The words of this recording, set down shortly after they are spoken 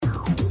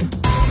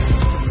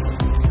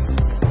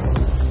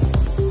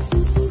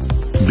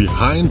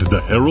Behind the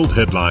Herald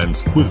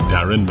Headlines with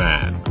Darren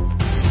Mann.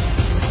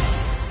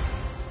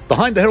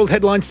 Behind the Herald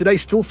Headlines today,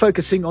 still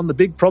focusing on the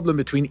big problem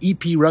between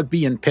EP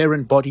Rugby and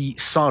parent body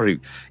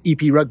SARU. EP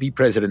Rugby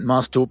President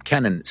Maastorp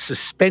Cannon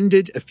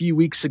suspended a few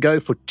weeks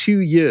ago for 2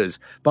 years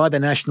by the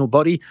national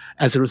body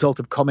as a result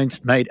of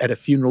comments made at a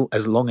funeral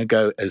as long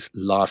ago as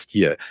last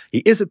year. He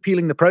is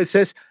appealing the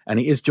process and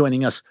he is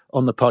joining us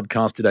on the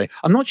podcast today.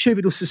 I'm not sure if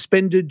it was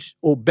suspended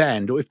or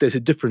banned or if there's a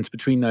difference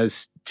between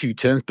those two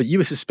terms, but you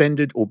were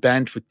suspended or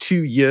banned for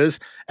 2 years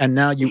and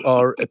now you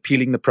are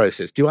appealing the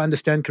process. Do I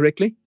understand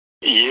correctly?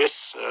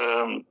 Yes,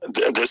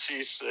 this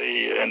is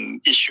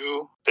an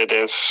issue that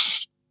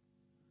has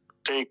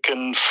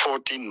taken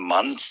 14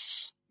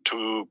 months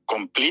to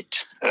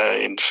complete.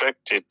 In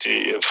fact,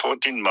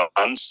 14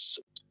 months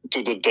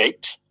to the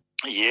date.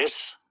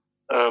 Yes.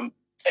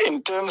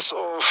 In terms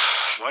of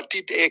what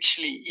it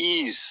actually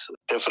is,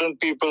 different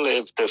people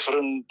have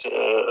different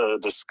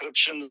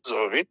descriptions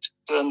of it.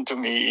 Turn to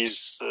me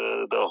is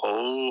the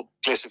whole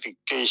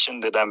classification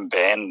that I'm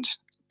banned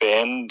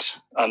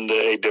under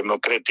a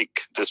democratic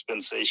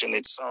dispensation.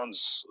 It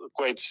sounds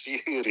quite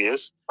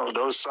serious,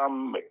 although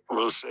some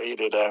will say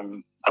that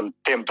I'm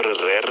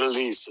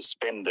temporarily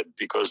suspended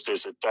because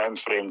there's a time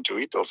frame to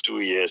it of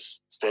 2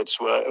 years. That's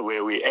where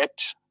we're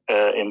at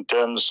in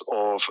terms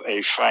of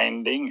a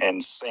finding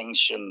and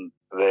sanction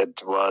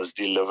that was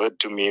delivered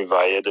to me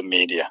via the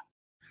media.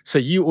 So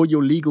you or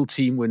your legal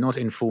team were not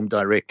informed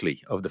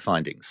directly of the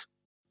findings?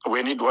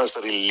 When it was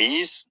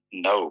released,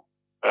 no.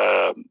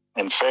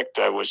 In fact,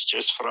 I was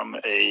just from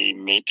a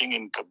meeting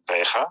in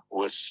Gqeberha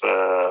with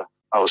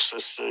our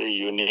sister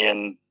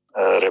union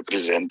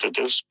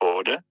representatives,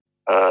 Border.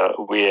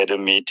 We had a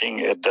meeting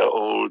at the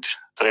old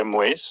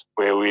tramways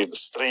where we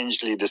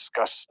strangely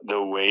discussed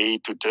the way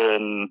to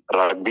turn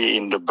rugby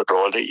in the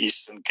broader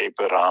Eastern Cape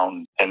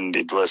around. And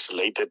it was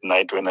late at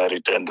night when I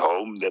returned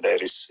home that I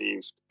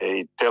received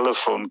a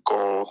telephone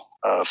call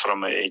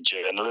from a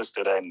journalist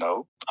that I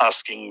know,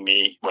 asking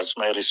me what's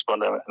my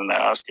response, and I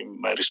asked him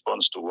my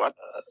response to what?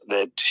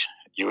 That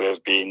you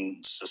have been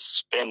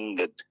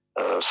suspended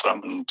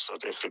from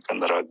South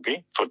African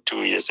rugby for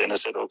 2 years. And I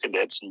said, okay,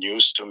 that's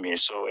news to me.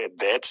 So at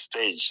that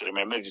stage,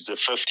 remember, it's the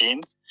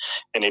 15th,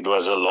 and it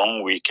was a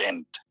long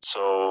weekend.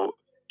 So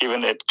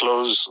even at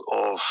close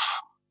of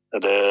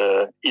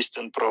the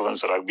Eastern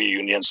Province Rugby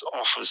Union's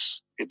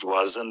office, it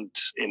wasn't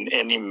in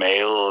any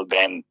mail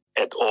then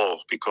at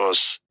all,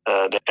 because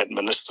the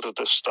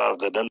administrative staff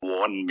didn't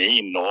warn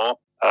me nor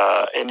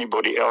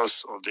anybody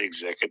else of the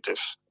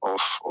executive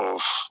of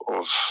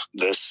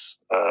this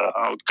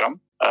outcome.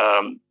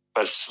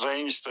 But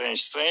strange,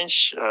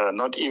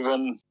 not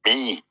even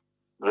me,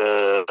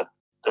 the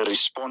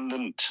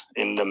respondent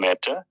in the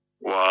matter,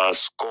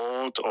 was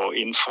called or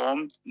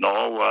informed,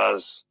 nor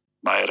was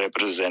my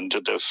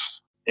representative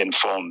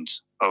informed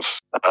of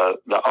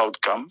the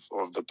outcome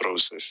of the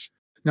process.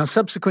 Now,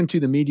 subsequent to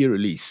the media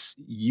release,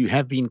 you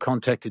have been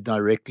contacted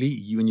directly,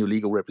 you and your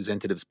legal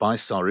representatives, by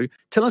SARU.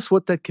 Tell us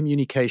what that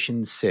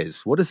communication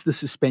says. What does the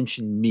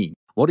suspension mean?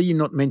 What are you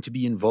not meant to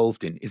be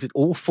involved in? Is it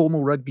all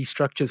formal rugby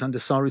structures under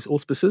SARU's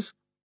auspices?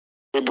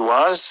 It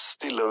was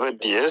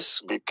delivered,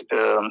 yes.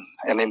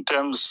 And in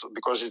terms,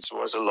 because it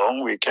was a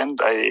long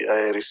weekend,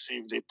 I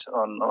received it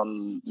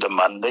on the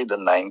Monday, the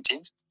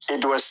 19th.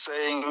 It was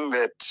saying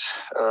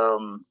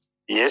that,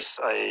 yes,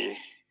 I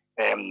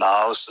am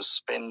now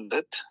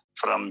suspended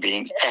from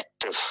being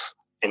active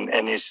in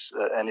any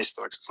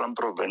structure from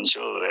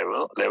provincial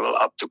level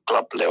up to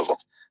club level.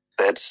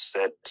 That's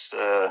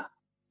the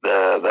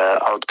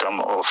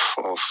outcome of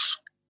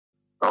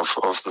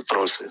the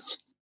process.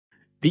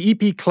 The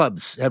EP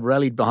clubs have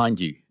rallied behind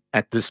you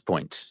at this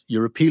point.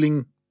 You're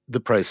appealing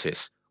the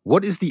process.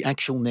 What is the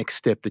actual next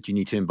step that you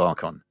need to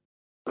embark on?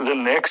 The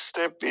next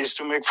step is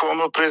to make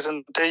formal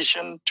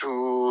presentation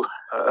to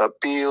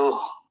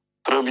appeal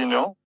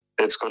tribunal.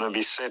 It's going to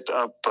be set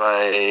up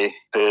by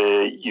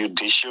the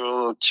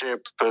judicial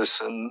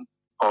chairperson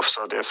of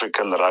South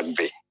African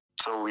Rugby.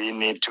 So we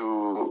need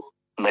to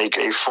make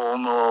a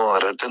formal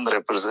written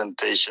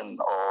representation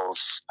of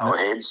our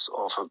heads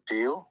of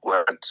appeal.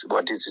 What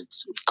is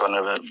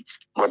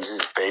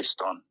it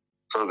based on?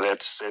 So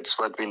that's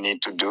what we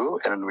need to do,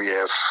 and we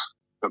have,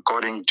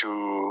 according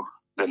to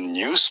the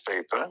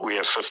newspaper, we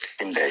have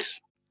 15 days.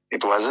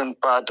 It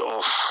wasn't part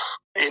of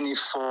any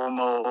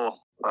formal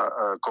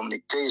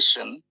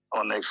communication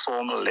on a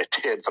formal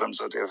letterhead from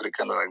South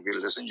African Rugby.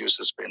 Listen, you're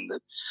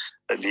suspended.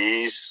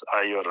 These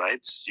are your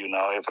rights. You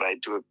now have right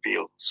to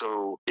appeal.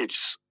 So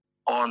it's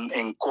on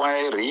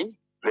inquiry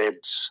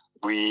that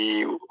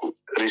we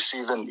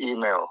receive an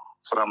email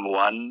from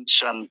one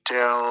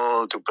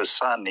Chantel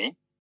Tupasani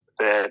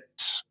that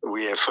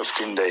we have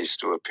 15 days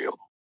to appeal.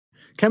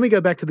 Can we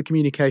go back to the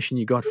communication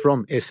you got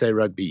from SA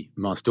Rugby,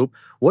 Maastorp?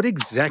 What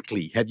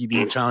exactly have you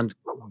been found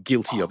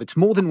guilty of? It's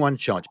more than one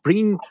charge.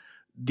 Bringing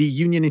the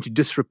union into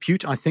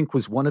disrepute, I think,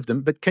 was one of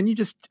them. But can you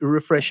just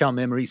refresh our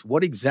memories?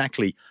 What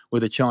exactly were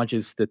the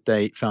charges that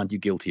they found you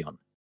guilty on?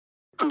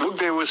 Look,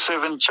 there were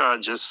 7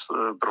 charges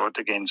brought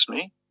against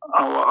me.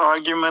 Our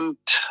argument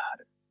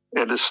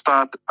at the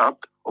start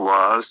up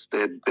was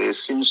that there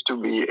seems to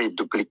be a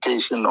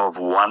duplication of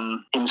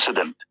one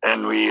incident.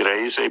 And we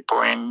raised a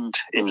point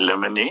in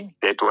limine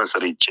that was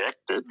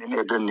rejected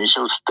at the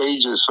initial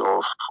stages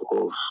of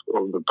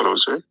the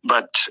process.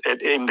 But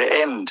in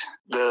the end,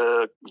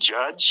 the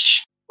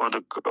judge or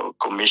the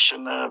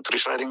commissioner,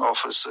 presiding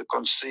officer,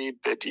 concede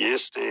that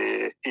yes,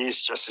 there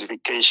is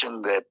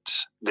justification that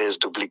there's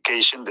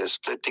duplication, there's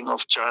splitting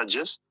of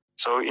charges.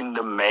 So in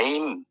the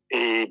main,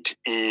 it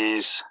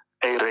is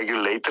a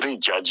regulatory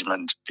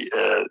judgment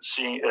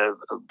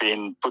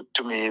being put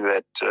to me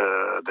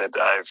that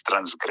I've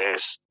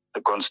transgressed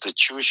the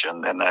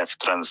Constitution and I've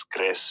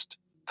transgressed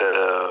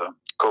the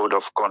Code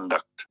of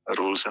Conduct,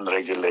 rules and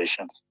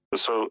regulations.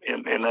 So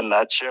in a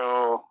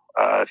nutshell,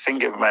 I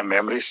think if my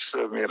memory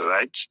serves me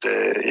right,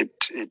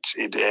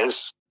 it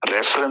has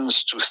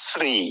reference to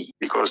 3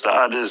 because the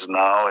others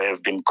now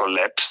have been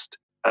collapsed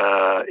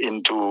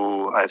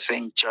into, I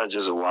think,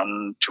 charges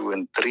 1, 2,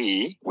 and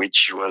 3,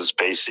 which was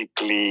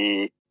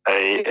basically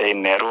a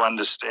narrow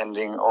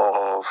understanding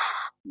of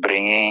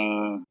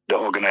bringing the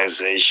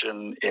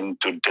organization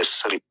into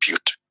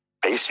disrepute,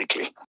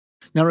 basically.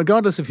 Now,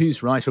 regardless of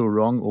who's right or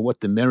wrong or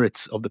what the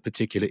merits of the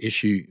particular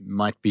issue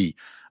might be,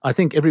 I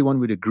think everyone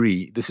would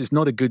agree this is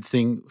not a good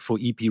thing for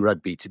EP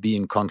Rugby to be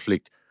in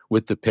conflict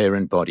with the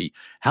parent body.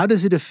 How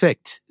does it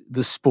affect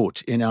the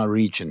sport in our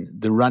region,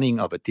 the running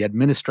of it, the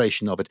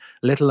administration of it,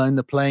 let alone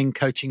the playing,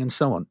 coaching, and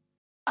so on?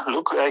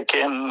 Look, I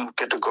can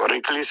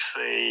categorically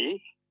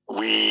say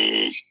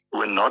we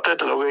were not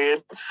at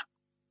loggerheads.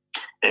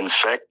 In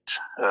fact,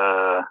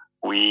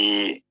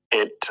 we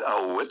at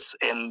our wits'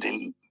 end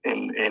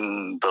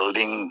in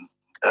building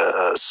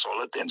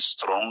solid and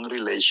strong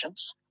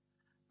relations.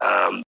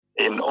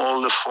 In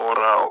all the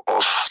fora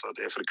of South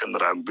African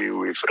rugby,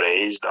 we've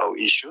raised our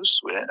issues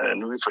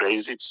and we've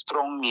raised it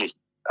strongly.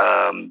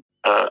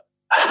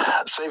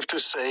 Safe to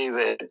say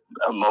that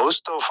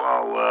most of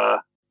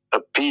our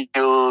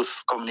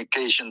appeals,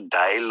 communication,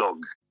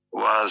 dialogue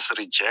was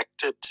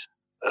rejected,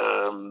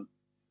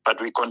 but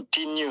we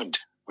continued.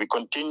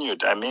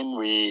 I mean,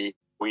 we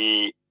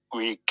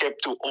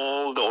kept to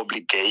all the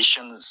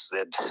obligations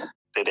that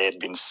had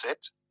been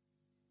set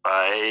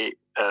by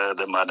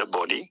the mother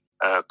body,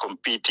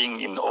 competing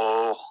in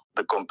all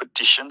the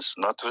competitions,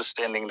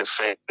 notwithstanding the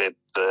fact that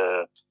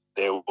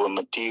there were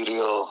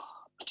material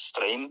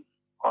strain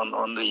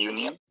on the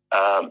union.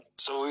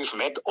 So we've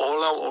met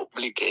all our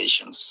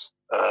obligations.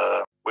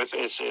 With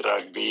SA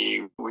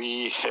Rugby,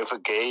 we have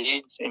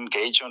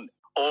engaged on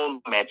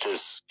all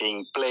matters,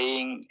 being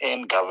playing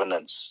and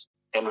governance.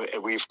 And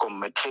we've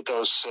committed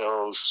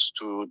ourselves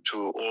to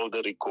all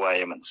the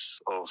requirements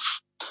of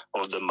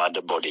the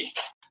mother body.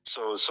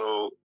 So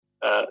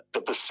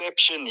the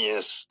perception,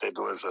 yes, that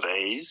was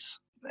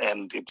raised,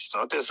 and it's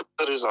not as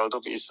a result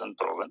of Eastern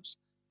Province,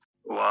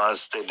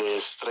 was that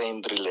there's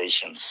strained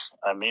relations.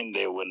 I mean,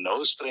 there were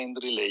no strained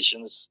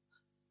relations.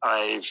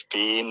 I've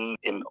been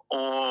in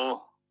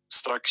all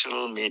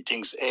structural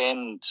meetings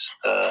and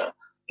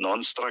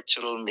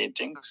non-structural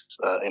meetings.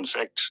 In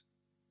fact,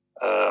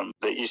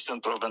 the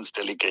Eastern Province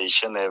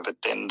delegation have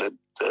attended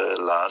the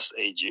last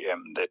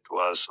AGM that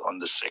was on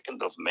the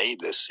 2nd of May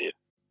this year.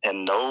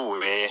 And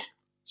nowhere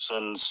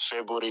since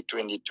February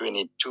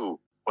 2022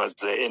 was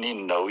there any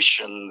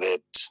notion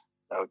that,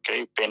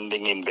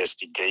 pending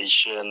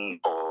investigation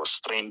or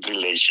strained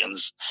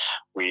relations,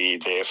 we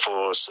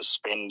therefore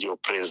suspend your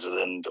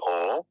president,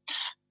 or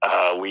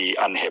we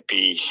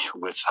unhappy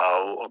with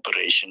how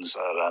operations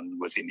are run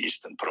within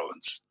Eastern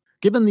Province.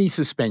 Given the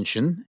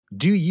suspension,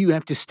 do you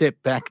have to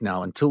step back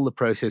now until the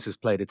process has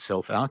played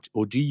itself out,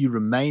 or do you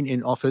remain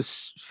in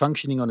office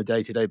functioning on a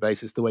day-to-day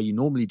basis the way you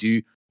normally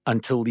do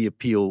until the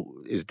appeal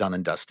is done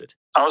and dusted?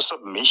 Our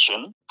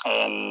submission,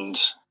 and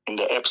in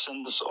the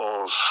absence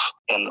of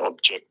an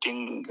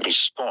objecting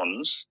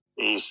response,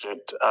 is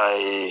that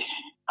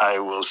I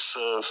will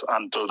serve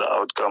until the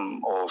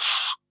outcome of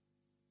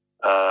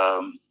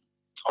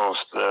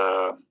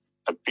the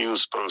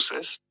appeals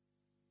process.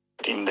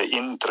 In the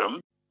interim,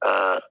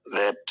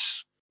 that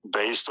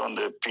based on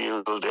the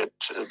appeal, that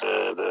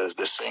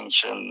the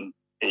sanction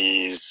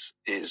is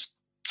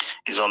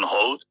on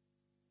hold.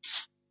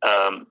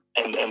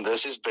 And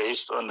this is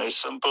based on a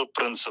simple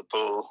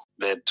principle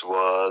that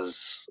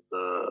was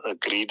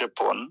agreed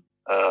upon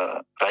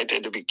right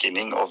at the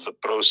beginning of the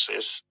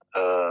process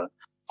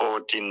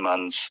 14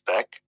 months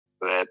back,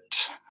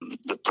 that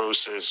the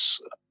process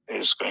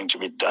is going to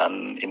be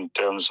done in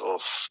terms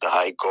of the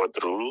High Court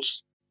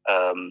rules.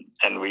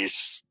 And we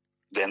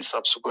then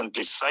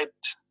subsequently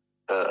cite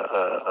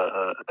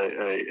a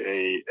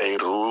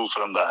rule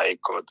from the High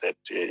Court that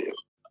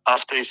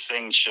after a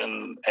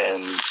sanction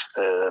and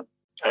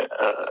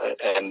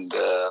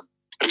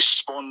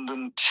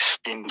respondent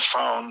being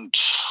found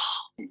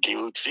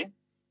guilty,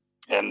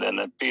 and an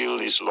appeal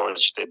is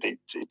lodged, that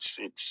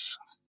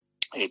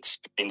it's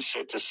been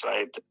set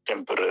aside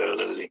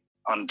temporarily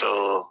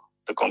until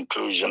the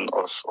conclusion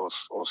of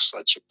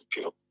such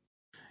appeal.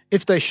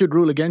 If they should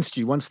rule against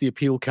you once the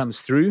appeal comes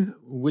through,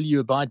 will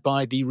you abide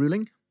by the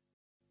ruling?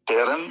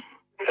 Darren,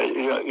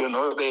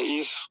 there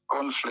is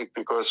conflict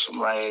because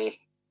my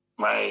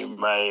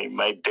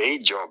day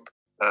job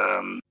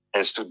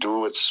has to do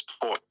with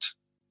sport.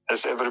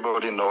 As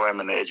everybody know, I'm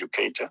an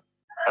educator.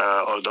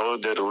 Although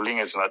the ruling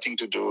has nothing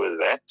to do with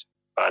that,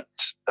 but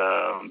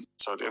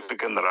South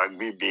African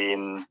Rugby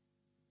being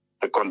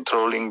the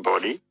controlling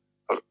body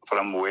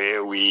from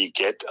where we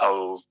get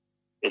our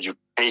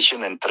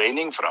education and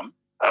training from,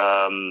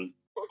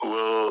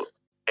 will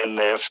then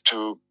have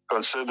to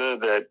consider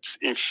that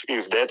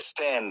if that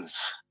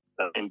stands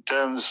in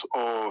terms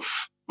of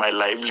my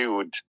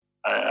livelihood,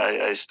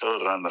 I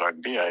still run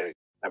rugby.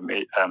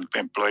 I'm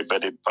employed by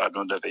the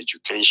Department of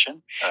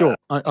Education. Sure.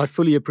 I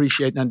fully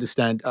appreciate and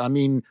understand. I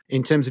mean,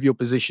 in terms of your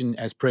position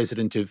as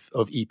president of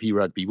EP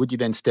Rugby, would you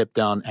then step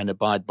down and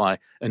abide by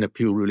an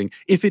appeal ruling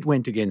if it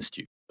went against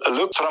you?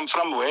 Look,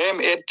 from where I'm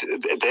at,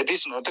 that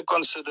is not a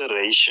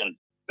consideration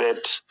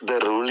that the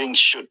ruling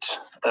should.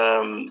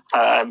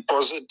 I'm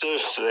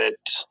positive that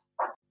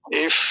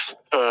if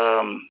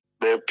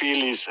the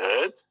appeal is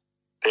heard,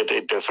 that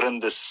a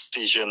different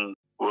decision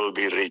will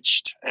be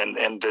reached.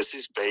 And this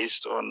is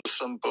based on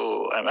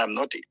simple, I'm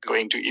not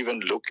going to even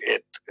look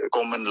at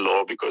common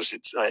law because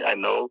I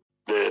know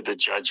the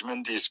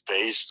judgment is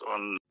based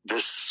on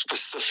this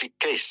specific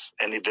case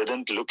and it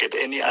didn't look at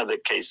any other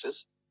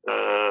cases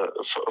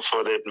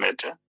for that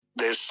matter.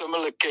 There's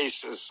similar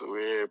cases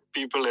where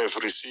people have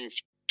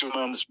received 2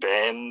 months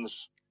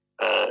bans,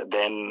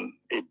 then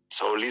it's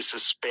wholly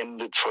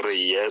suspended for a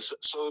year.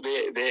 So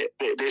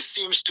there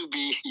seems to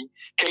be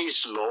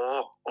case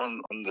law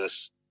on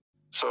this.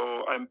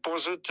 So I'm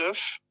positive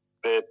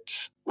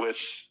that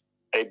with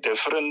a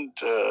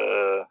different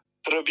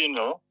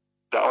tribunal,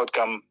 the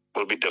outcome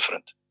will be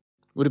different.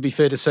 Would it be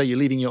fair to say you're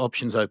leaving your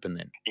options open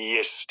then?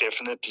 Yes,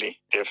 definitely.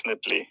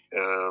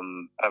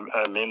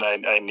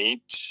 I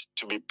need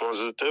to be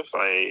positive.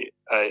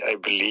 I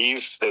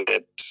believe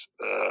that,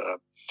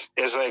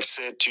 as I've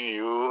said to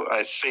you,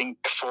 I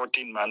think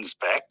 14 months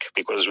back,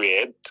 because we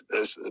had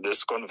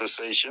this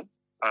conversation,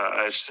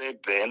 I've said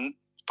then,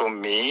 for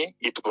me,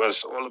 it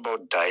was all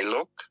about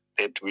dialogue,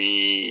 that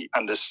we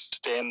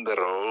understand the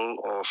role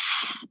of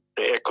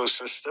the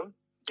ecosystem.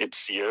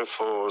 It's here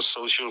for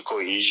social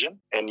cohesion.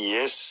 And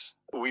yes,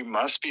 we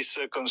must be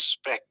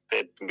circumspect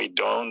that we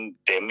don't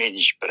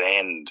damage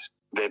brand,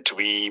 that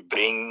we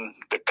bring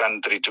the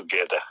country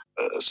together.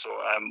 So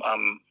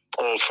I'm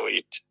all for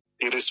it,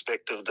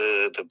 irrespective of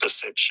the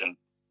perception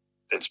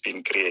that's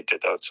been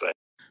created outside.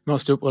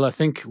 Master, well, I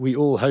think we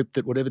all hope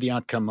that whatever the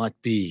outcome might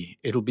be,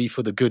 it'll be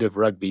for the good of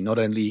rugby, not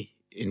only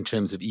in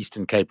terms of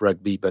Eastern Cape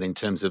rugby, but in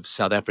terms of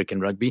South African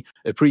rugby.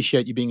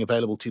 Appreciate you being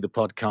available to the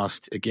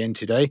podcast again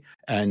today,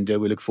 and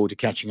we look forward to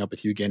catching up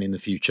with you again in the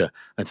future.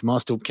 That's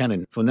Master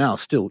Cannon, for now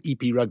still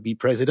EP Rugby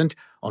President,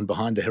 on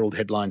Behind the Herald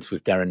Headlines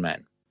with Darren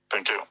Mann.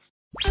 Thank you.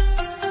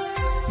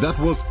 That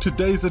was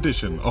today's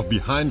edition of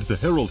Behind the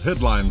Herald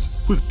Headlines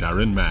with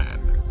Darren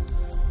Mann.